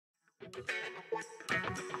Oh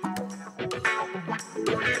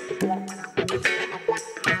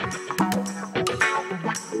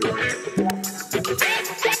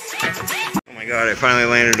my god, I finally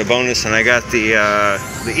landed a bonus and I got the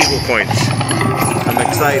eagle points. I'm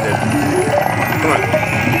excited. Come on.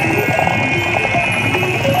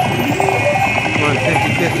 Come on,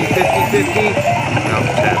 50, 50, 50, 50. No,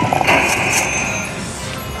 10.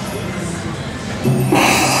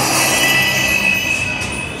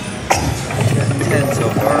 Got 10 so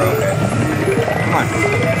far, okay. Come on.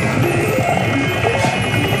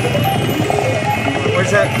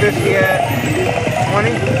 Where's that 50 at?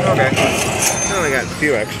 20? Okay. I only got a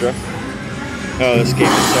few extra. Oh, this game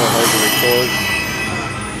is so hard to record.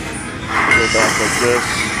 Go back like this.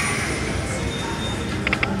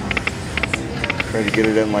 Try to get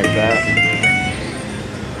it in like that.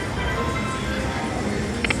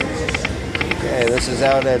 Okay, this is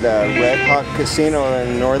out at Red Hawk Casino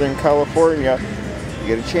in Northern California. You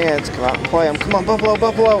get a chance, come out and play them. Come on, Buffalo,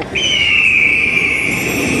 Buffalo!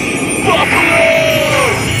 Buffalo!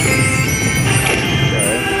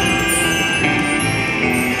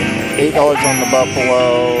 $8 on the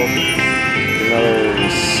Buffalo, another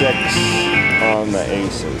 $6 on the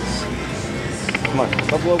Aces. Come on,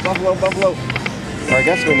 Buffalo, Buffalo, Buffalo. Or I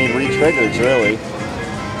guess we need re-triggers, really.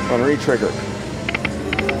 Come on, re-trigger.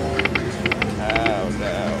 Oh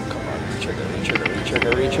no, come on, re-trigger, re-trigger,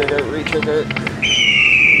 re-trigger, re-trigger, re-trigger.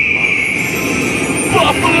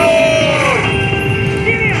 Buffalo!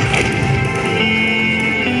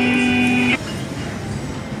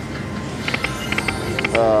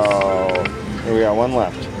 We got one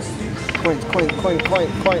left. Coin, coin, coin, coin,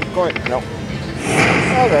 coin, coin. Nope.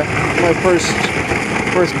 Okay. My first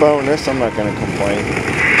bonus. I'm not gonna complain.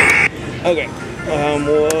 Okay.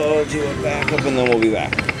 We'll do a backup and then we'll be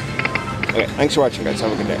back. Okay. Thanks for watching, guys.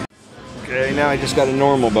 Have a good day. Okay. Now I just got a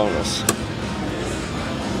normal bonus.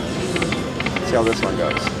 See how this one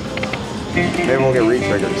goes. Maybe we'll get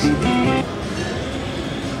re-triggers.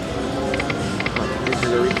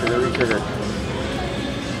 Re-trigger, re-trigger, re-trigger.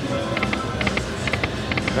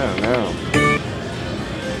 Oh no.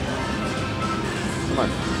 Come on.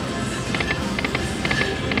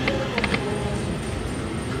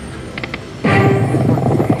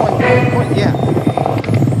 Point, yeah.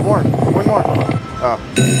 More, one more. Oh.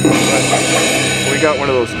 We got one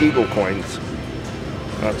of those eagle coins.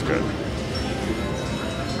 That's good.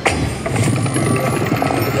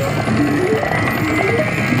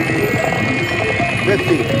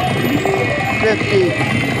 $50.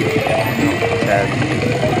 10.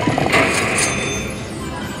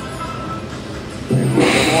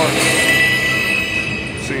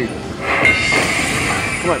 See.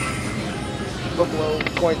 Come on. Buffalo,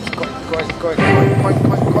 coins, coin, coin, coin, coin, coin,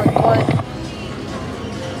 coin, coin, coin.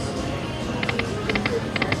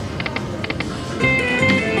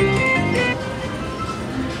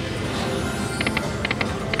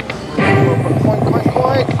 Coin, coin,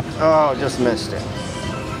 coin. Oh, just missed it.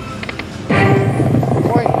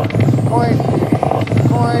 Coin, coin,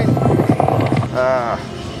 coin. Ah.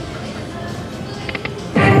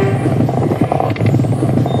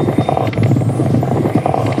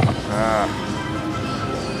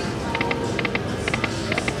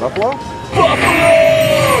 Buffalo? Buffalo!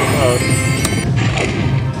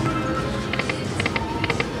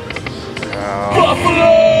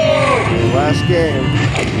 Buffalo! Last game.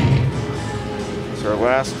 It's our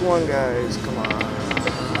last one, guys. Come on.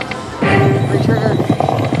 Re-trigger.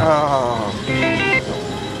 Oh.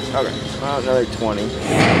 Okay. Well, another 20.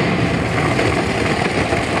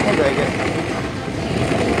 I'll take it.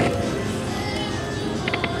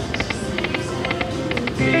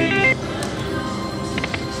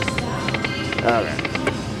 Okay.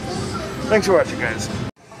 Thanks for watching, guys.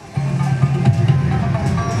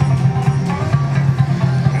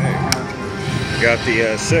 Okay. Got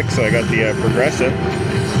the 6, so I got the progressive.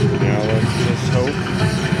 Now let's just hope.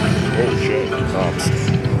 Oh shit.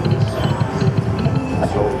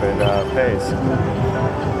 Let's hope it pays.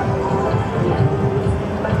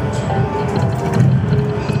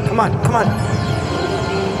 Come on, come on.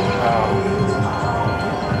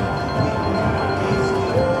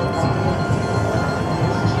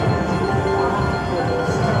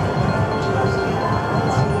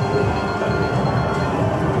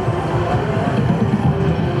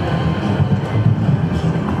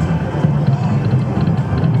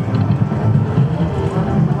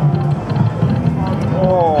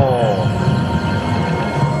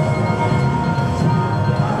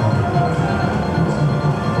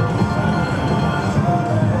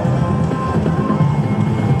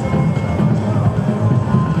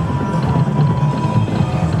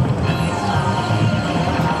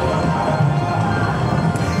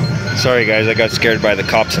 Sorry guys, I got scared by the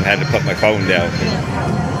cops and had to put my phone down.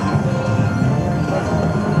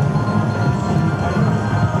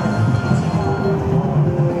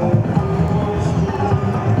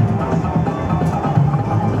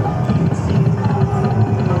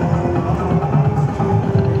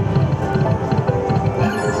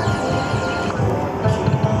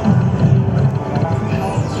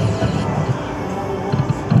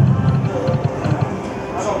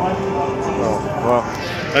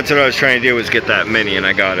 That's what I was trying to do, was get that mini, and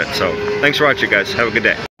I got it. So, thanks for watching, guys. Have a good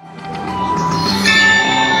day.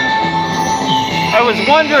 I was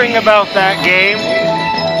wondering about that game.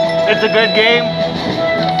 It's a good game?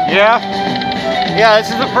 Yeah? Yeah, this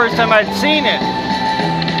is the first time I'd seen it.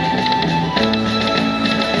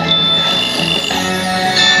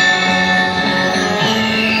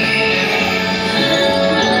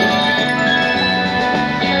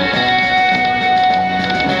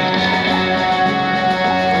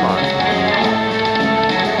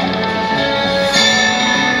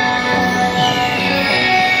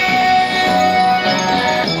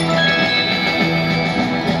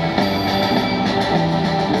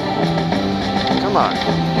 Come on.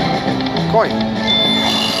 Coin.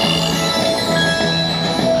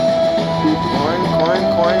 Coin, coin,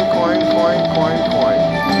 coin, coin, coin, coin, coin.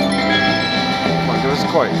 Come on, give us a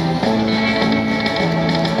coin.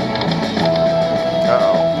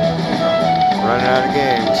 Uh-oh. Running out of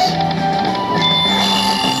games.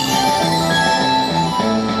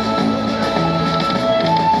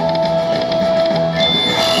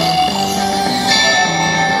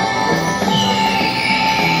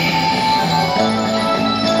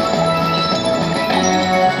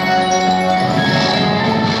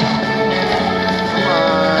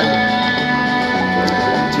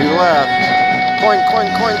 Left. Coin, coin,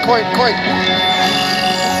 coin, coin, coin.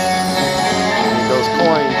 Need those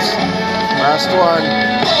coins. Last one.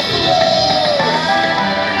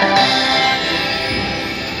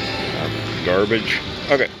 Garbage.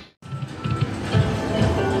 Okay.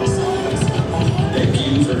 Thank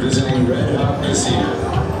you for visiting Red Hawk Casino.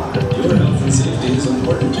 Your health and safety is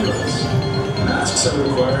important to us. Masks are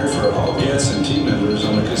required for all guests and team members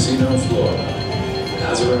on the casino floor.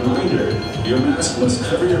 As a reminder, your mask must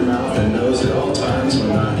cover your mouth and nose at all times when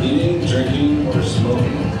not eating, drinking, or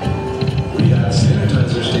smoking. We have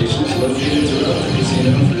sanitizer stations located throughout the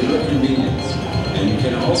casino for your convenience, and you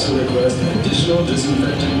can also request additional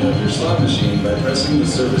disinfectant of your slot machine by pressing the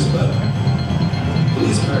service button.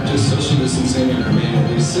 Please practice social distancing and remain at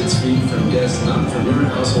least 6 feet from guests not from your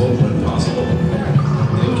household when possible.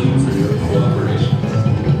 Thank you for your cooperation.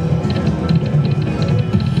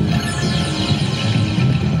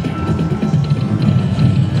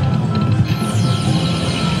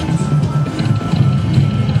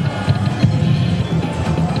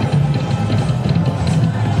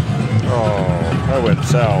 I went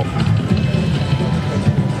south.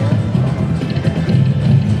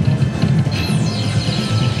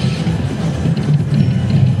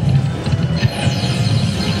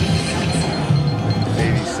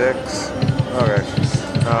 Okay.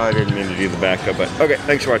 I didn't mean to do the backup, but okay,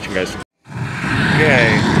 thanks for watching, guys.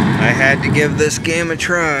 Okay, I had to give this game a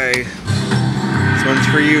try. This one's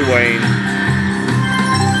for you, Wayne.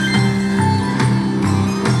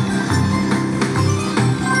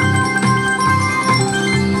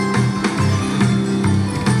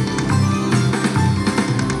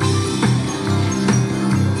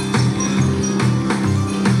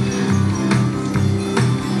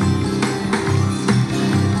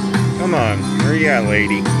 Come on, where you at,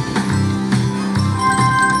 lady?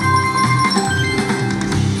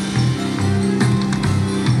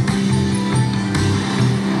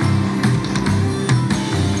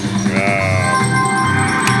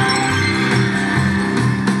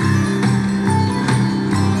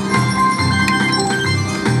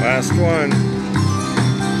 Last one.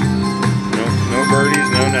 No birdies,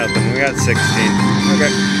 no nothing. We got 16.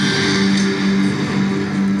 Okay.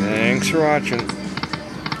 Thanks for watching.